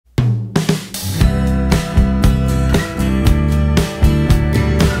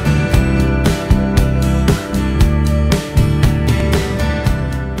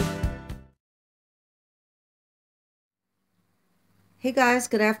Hey guys,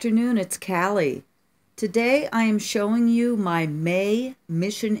 good afternoon. It's Cali. Today I am showing you my May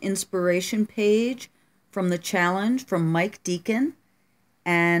mission inspiration page from the challenge from Mike Deakin.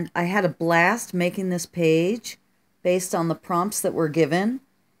 And I had a blast making this page based on the prompts that were given.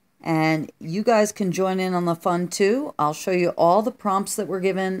 And you guys can join in on the fun too. I'll show you all the prompts that were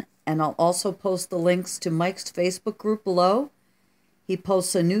given, and I'll also post the links to Mike's Facebook group below. He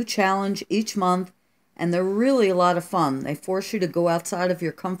posts a new challenge each month, and they're really a lot of fun. They force you to go outside of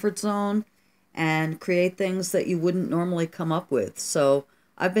your comfort zone and create things that you wouldn't normally come up with. So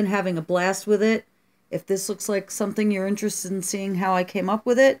I've been having a blast with it. If this looks like something you're interested in seeing how I came up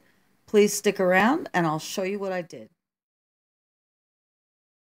with it, please stick around and I'll show you what I did.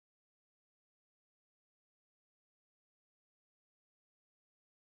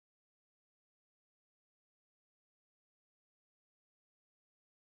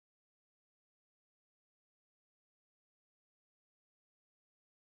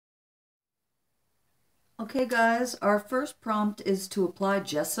 Okay guys, our first prompt is to apply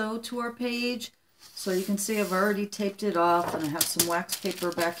gesso to our page. So you can see I've already taped it off and I have some wax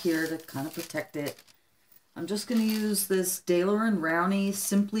paper back here to kind of protect it. I'm just going to use this Daler & Rowney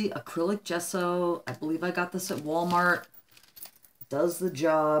Simply Acrylic Gesso. I believe I got this at Walmart. It does the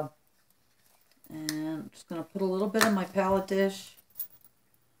job. And I'm just going to put a little bit in my palette dish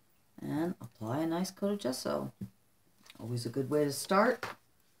and apply a nice coat of gesso. Always a good way to start.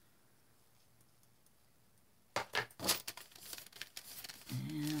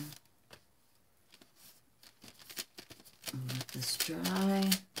 And let this dry.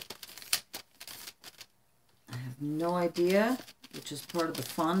 I have no idea, which is part of the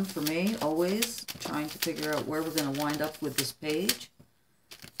fun for me, always trying to figure out where we're going to wind up with this page.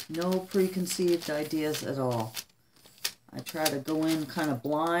 No preconceived ideas at all. I try to go in kind of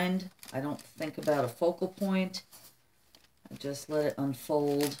blind. I don't think about a focal point. I just let it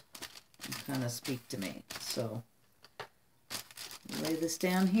unfold and kind of speak to me. So lay this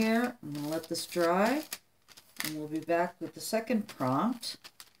down here. I'm going to let this dry, and we'll be back with the second prompt,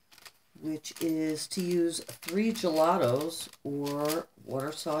 which is to use 3 gelatos or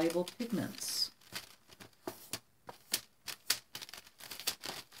water-soluble pigments.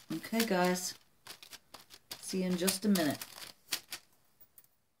 Okay, guys. See you in just a minute.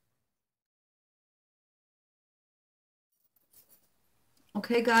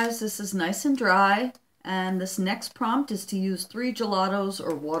 Okay, guys, this is nice and dry, and this next prompt is to use 3 gelatos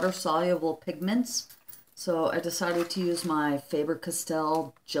or water-soluble pigments. So I decided to use my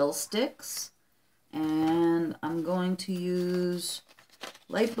Faber-Castell gel sticks, and I'm going to use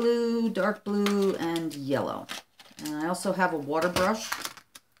light blue, dark blue, and yellow. And I also have a water brush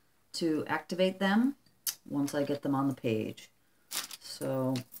to activate them once I get them on the page.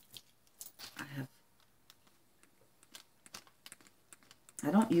 So I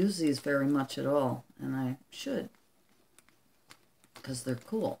don't use these very much at all, and I should, because they're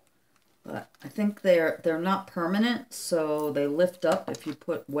cool. But I think they're not permanent, so they lift up if you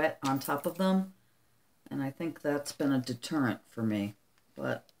put wet on top of them. And I think that's been a deterrent for me.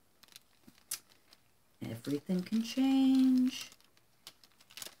 But everything can change.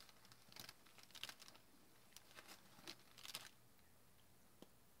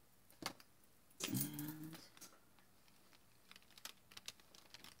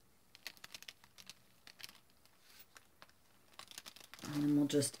 And then we'll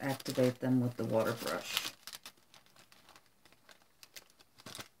just activate them with the water brush.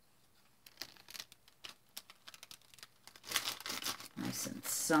 Nice and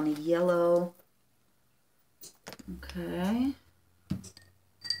sunny yellow. Okay.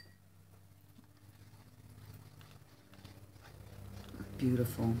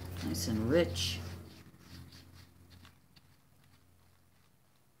 Beautiful. Nice and rich.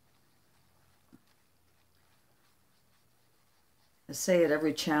 I say it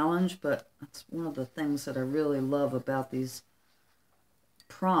every challenge, but that's one of the things that I really love about these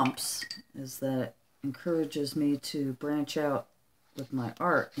prompts, is that it encourages me to branch out with my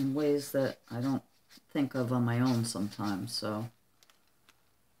art in ways that I don't think of on my own sometimes. So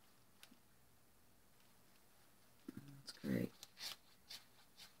that's great.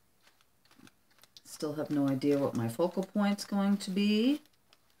 Still have no idea what my focal point's going to be.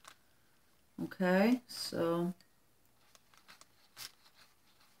 Okay, so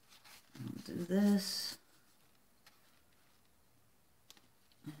I'll do this,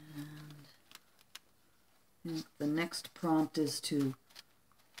 and I think the next prompt is to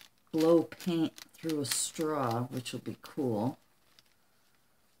blow paint through a straw, which will be cool.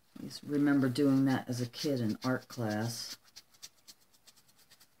 I used to remember doing that as a kid in art class.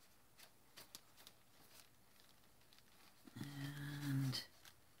 And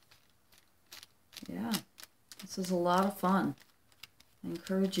This is a lot of fun. I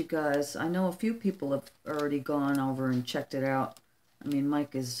encourage you guys. I know a few people have already gone over and checked it out. I mean,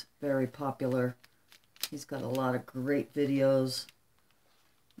 Mike is very popular. He's got a lot of great videos.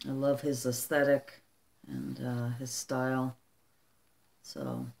 I love his aesthetic and his style.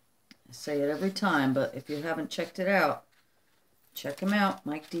 So I say it every time, but if you haven't checked it out, check him out.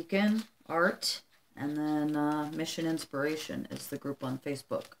 Mike Deakin Art, and then Mission Inspiration is the group on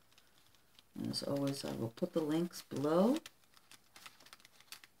Facebook. And as always, I will put the links below.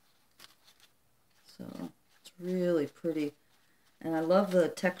 So it's really pretty. And I love the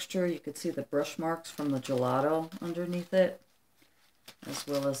texture. You can see the brush marks from the gelato underneath it, as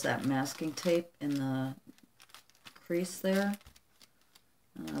well as that masking tape in the crease there.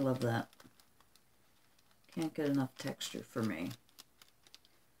 And I love that. Can't get enough texture for me.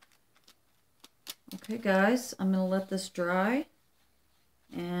 Okay, guys, I'm going to let this dry,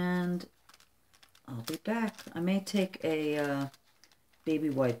 and I'll be back. I may take a baby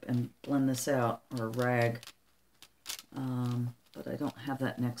wipe and blend this out, or a rag, but I don't have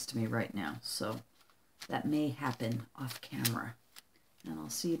that next to me right now, so that may happen off camera. And I'll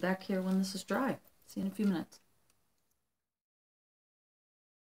see you back here when this is dry. See you in a few minutes.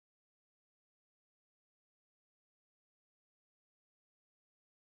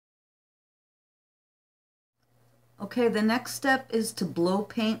 Okay, the next step is to blow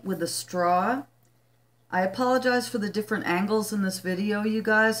paint with a straw. I apologize for the different angles in this video, you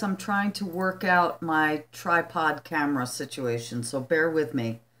guys. I'm trying to work out my tripod camera situation, so bear with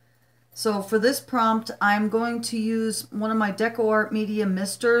me. So for this prompt, I'm going to use one of my Deco Art Media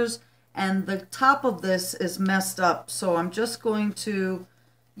misters, and the top of this is messed up, so I'm just going to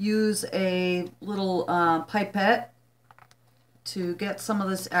use a little pipette to get some of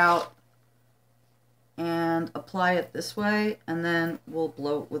this out and apply it this way, and then we'll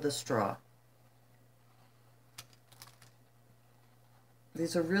blow it with a straw.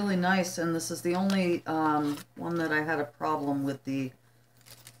 These are really nice, and this is the only one that I had a problem with the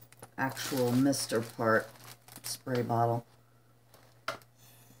actual mister part, spray bottle.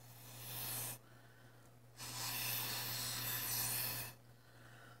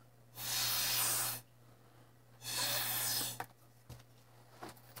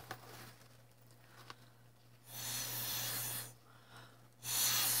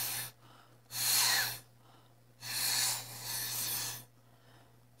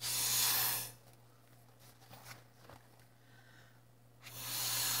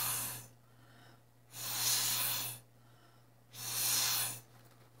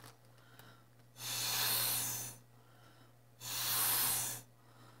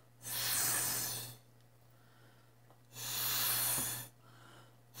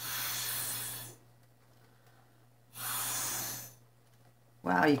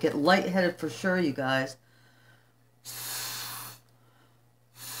 Wow, you get lightheaded for sure, you guys.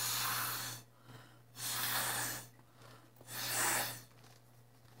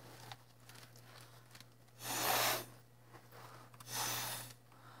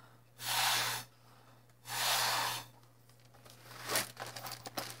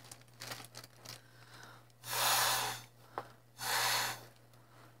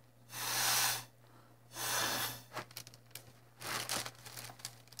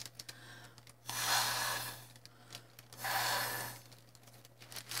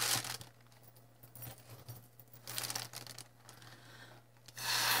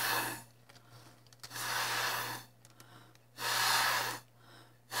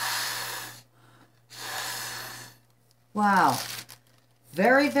 Wow,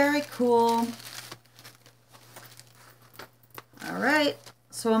 very, very cool. All right,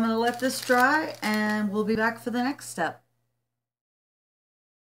 so I'm going to let this dry, and we'll be back for the next step.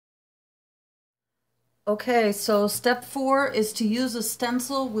 Okay, so step 4 is to use a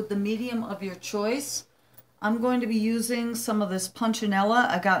stencil with the medium of your choice. I'm going to be using some of this Punchinella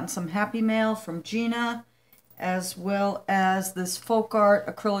I got in some Happy Mail from Gina, as well as this Folk Art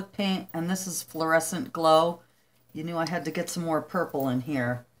acrylic paint, and this is Fluorescent Glow. You knew I had to get some more purple in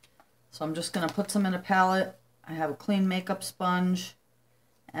here. So I'm just going to put some in a palette. I have a clean makeup sponge,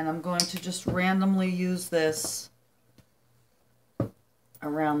 and I'm going to just randomly use this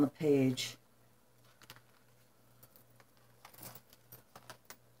around the page.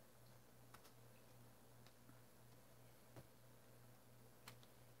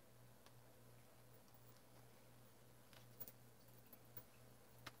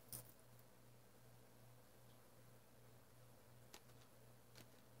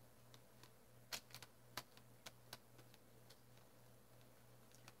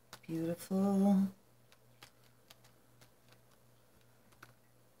 Beautiful.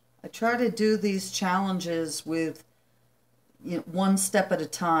 I try to do these challenges with one step at a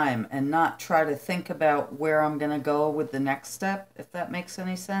time and not try to think about where I'm going to go with the next step, if that makes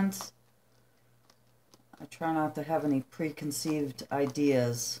any sense. I try not to have any preconceived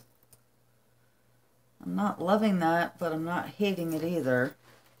ideas. I'm not loving that, but I'm not hating it either.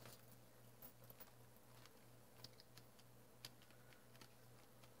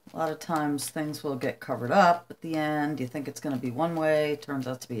 A lot of times things will get covered up at the end. You think it's going to be one way, it turns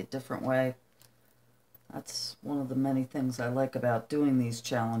out to be a different way. That's one of the many things I like about doing these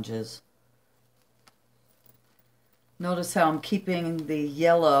challenges. Notice how I'm keeping the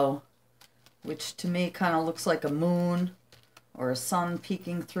yellow, which to me kind of looks like a moon or a sun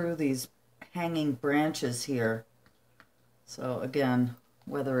peeking through these hanging branches here. So again,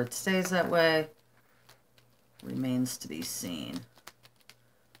 whether it stays that way remains to be seen.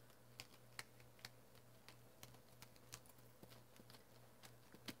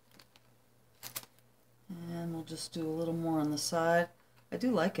 And we'll just do a little more on the side. I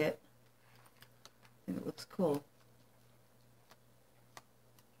do like it. I think it looks cool.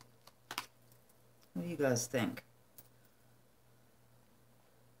 What do you guys think?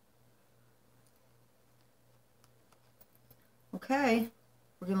 Okay,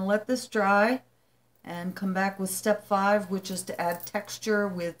 we're going to let this dry and come back with step 5, which is to add texture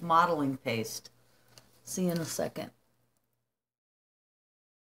with modeling paste. See you in a second.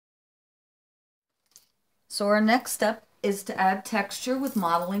 So our next step is to add texture with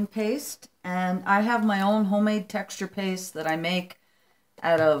modeling paste, and I have my own homemade texture paste that I make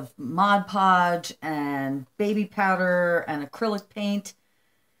out of Mod Podge and baby powder and acrylic paint.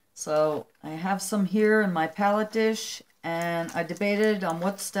 So I have some here in my palette dish, and I debated on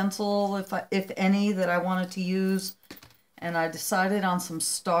what stencil, if any, that I wanted to use, and I decided on some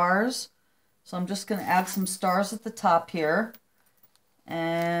stars. So I'm just going to add some stars at the top here,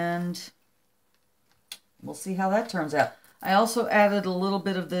 and we'll see how that turns out. I also added a little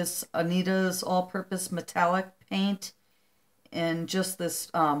bit of this Anita's all-purpose metallic paint and just this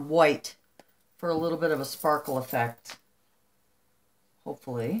white for a little bit of a sparkle effect,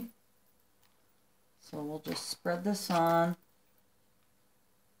 hopefully. So we'll just spread this on.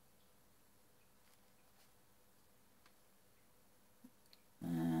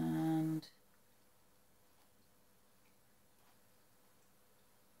 And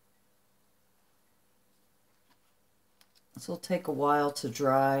this will take a while to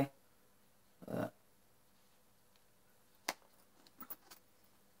dry.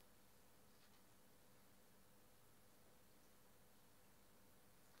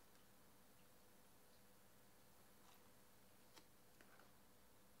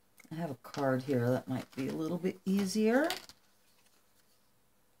 I have a card here that might be a little bit easier.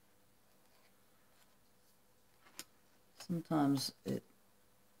 Sometimes it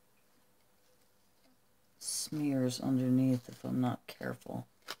smears underneath if I'm not careful.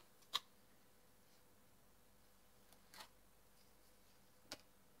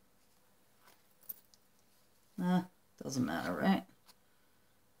 Doesn't matter, right?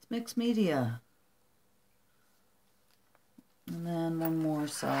 It's mixed media. And then one more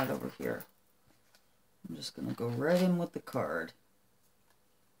side over here. I'm just going to go right in with the card.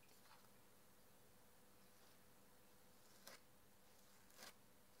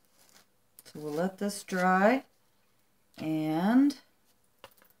 So we'll let this dry and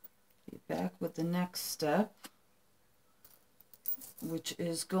be back with the next step, which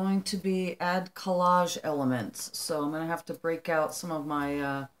is going to be add collage elements. So I'm going to have to break out some of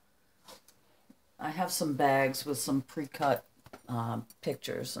my, I have some bags with some pre-cut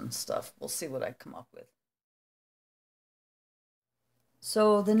pictures and stuff. We'll see what I come up with.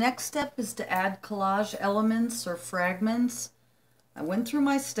 So the next step is to add collage elements or fragments. I went through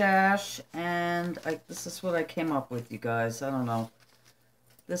my stash and this is what I came up with, you guys. I don't know.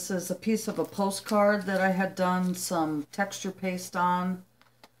 This is a piece of a postcard that I had done some texture paste on.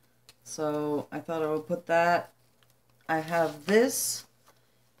 So I thought I would put that. I have this.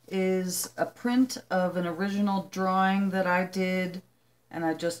 Is a print of an original drawing that I did, and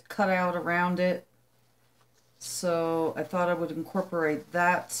I just cut out around it. So I thought I would incorporate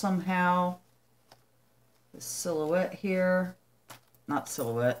that somehow. This silhouette here, not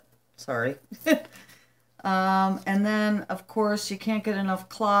silhouette, sorry. And then, of course, you can't get enough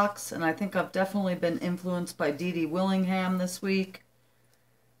clocks, and I think I've definitely been influenced by Dee Dee Willingham this week.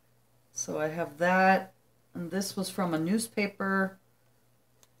 So I have that, and this was from a newspaper.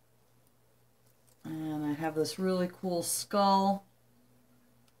 And I have this really cool skull.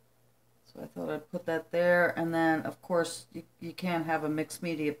 So I thought I'd put that there. And then, of course, you can't have a mixed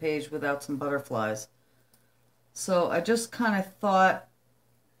media page without some butterflies. So I just kind of thought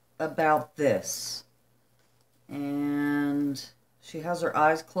about this. And she has her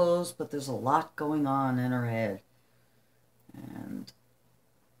eyes closed, but there's a lot going on in her head. And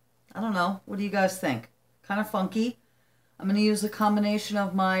I don't know. What do you guys think? Kind of funky. I'm going to use a combination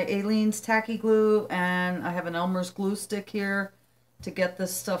of my Aleene's tacky glue, and I have an Elmer's glue stick here to get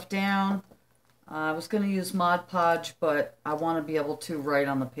this stuff down. I was going to use Mod Podge, but I want to be able to write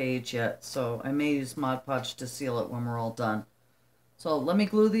on the page yet, so I may use Mod Podge to seal it when we're all done. So let me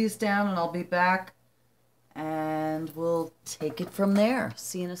glue these down and I'll be back and we'll take it from there.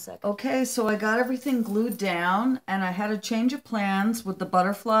 See you in a second. Okay, so I got everything glued down and I had a change of plans with the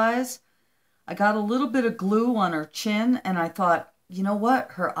butterflies. I got a little bit of glue on her chin and I thought, you know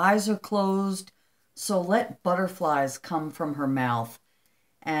what? Her eyes are closed, so let butterflies come from her mouth.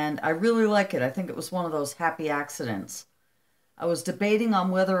 And I really like it. I think it was one of those happy accidents. I was debating on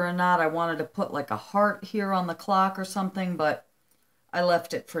whether or not I wanted to put like a heart here on the clock or something, but I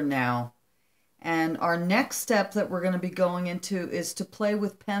left it for now. And our next step that we're going to be going into is to play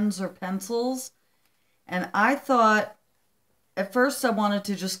with pens or pencils. And I thought, at first I wanted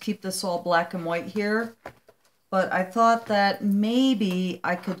to just keep this all black and white here, but I thought that maybe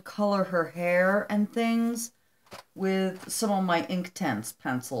I could color her hair and things with some of my Inktense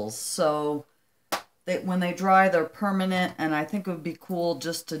pencils, so that when they dry they're permanent. And I think it would be cool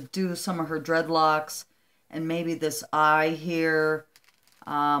just to do some of her dreadlocks and maybe this eye here.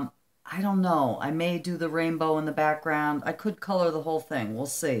 I don't know, I may do the rainbow in the background. I could color the whole thing, we'll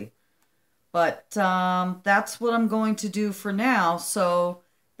see. But that's what I'm going to do for now, so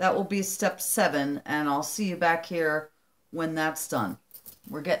that will be step 7, and I'll see you back here when that's done.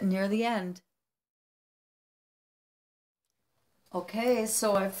 We're getting near the end. Okay,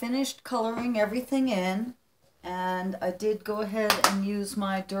 so I finished coloring everything in, and I did go ahead and use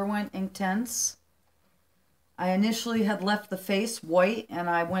my Derwent Inktense. I initially had left the face white, and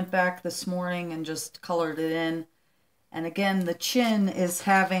I went back this morning and just colored it in. And again, the chin is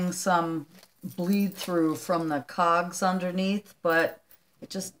having some bleed through from the cogs underneath, but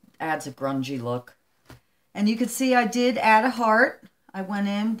it just adds a grungy look. And you can see I did add a heart. I went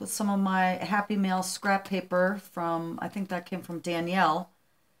in with some of my Happy Mail scrap paper from, I think that came from Danielle,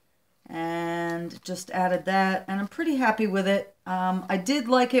 and just added that, and I'm pretty happy with it. I did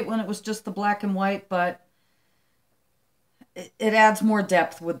like it when it was just the black and white, but it adds more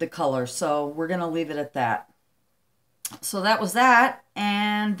depth with the color, so we're going to leave it at that. So that was that,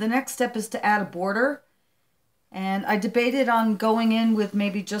 and the next step is to add a border. And I debated on going in with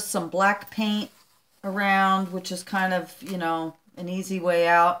maybe just some black paint around, which is kind of, you know, an easy way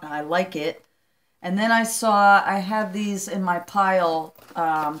out. I like it. And then I saw I had these in my pile.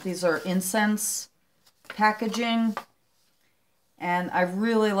 These are incense packaging, and I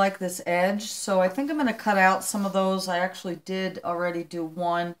really like this edge, so I think I'm going to cut out some of those. I actually did already do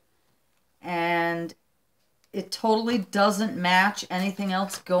one, and it totally doesn't match anything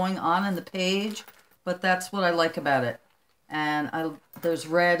else going on in the page, but that's what I like about it. And there's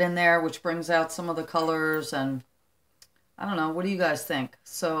red in there, which brings out some of the colors, and I don't know, what do you guys think?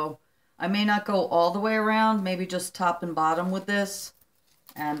 So I may not go all the way around, maybe just top and bottom with this,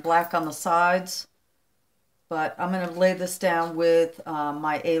 and black on the sides. But I'm going to lay this down with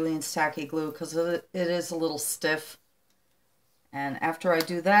my Aleene's tacky glue because it is a little stiff. And after I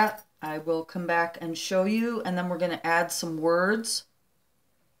do that, I will come back and show you, and then we're going to add some words.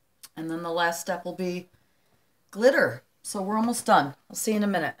 And then the last step will be glitter. So we're almost done. I'll see you in a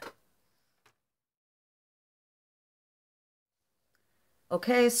minute.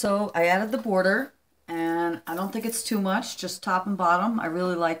 Okay, so I added the border, and I don't think it's too much, just top and bottom. I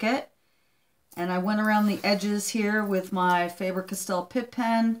really like it. And I went around the edges here with my Faber-Castell Pitt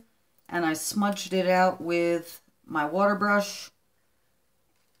pen, and I smudged it out with my water brush.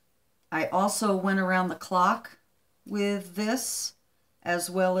 I also went around the clock with this, as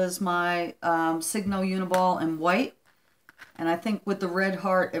well as my Signo Uniball in white. And I think with the red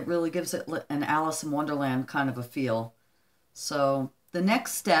heart, it really gives it an Alice in Wonderland kind of a feel. So the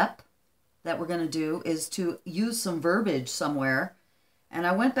next step that we're going to do is to use some verbiage somewhere. And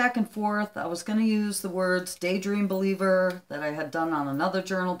I went back and forth. I was going to use the words daydream believer that I had done on another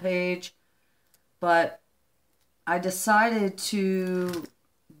journal page, but I decided to,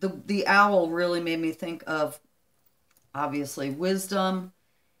 the owl really made me think of, obviously, wisdom.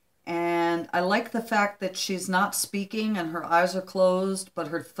 And I like the fact that she's not speaking and her eyes are closed, but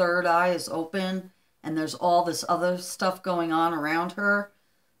her third eye is open, and there's all this other stuff going on around her.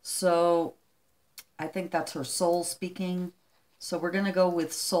 So I think that's her soul speaking. So we're going to go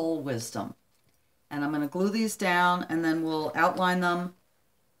with soul wisdom. And I'm going to glue these down, and then we'll outline them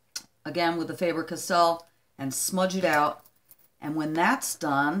again with the Faber-Castell and smudge it out. And when that's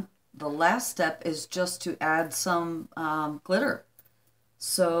done, the last step is just to add some glitter.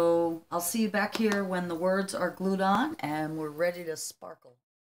 So I'll see you back here when the words are glued on and we're ready to sparkle.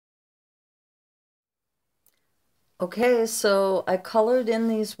 Okay, so I colored in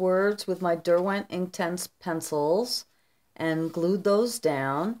these words with my Derwent Inktense pencils and glued those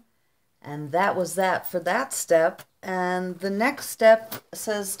down. And that was that for that step. And the next step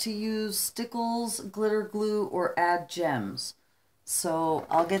says to use stickles, glitter glue, or add gems. So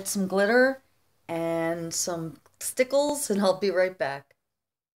I'll get some glitter and some stickles and I'll be right back.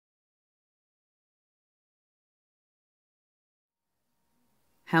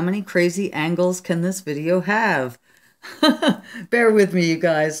 How many crazy angles can this video have? Bear with me, you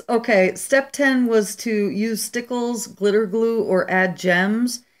guys. Okay, step 10 was to use stickles, glitter glue, or add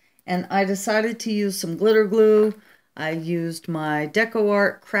gems. And I decided to use some glitter glue. I used my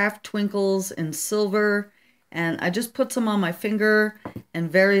DecoArt Craft Twinkles in silver. And I just put some on my finger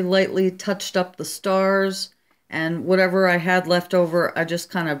and very lightly touched up the stars. And whatever I had left over, I just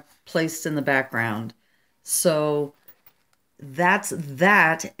kind of placed in the background. So that's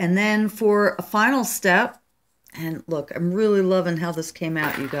that. And then for a final step, and look, I'm really loving how this came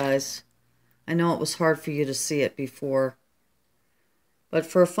out, you guys. I know it was hard for you to see it before. But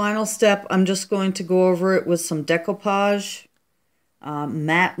for a final step, I'm just going to go over it with some decoupage,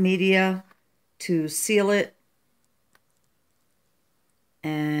 matte media to seal it.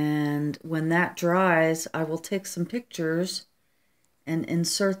 And when that dries, I will take some pictures and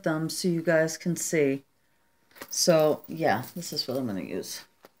insert them so you guys can see. So, yeah, this is what I'm going to use.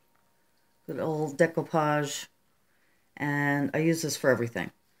 Good old decoupage. And I use this for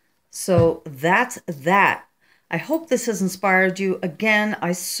everything. So that's that. I hope this has inspired you. Again,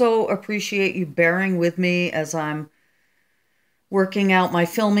 I so appreciate you bearing with me as I'm working out my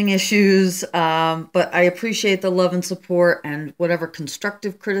filming issues. But I appreciate the love and support and whatever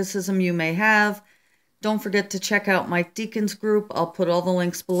constructive criticism you may have. Don't forget to check out Mike Deakin's group. I'll put all the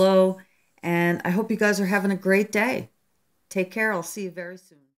links below. And I hope you guys are having a great day. Take care. I'll see you very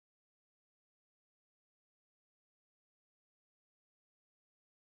soon.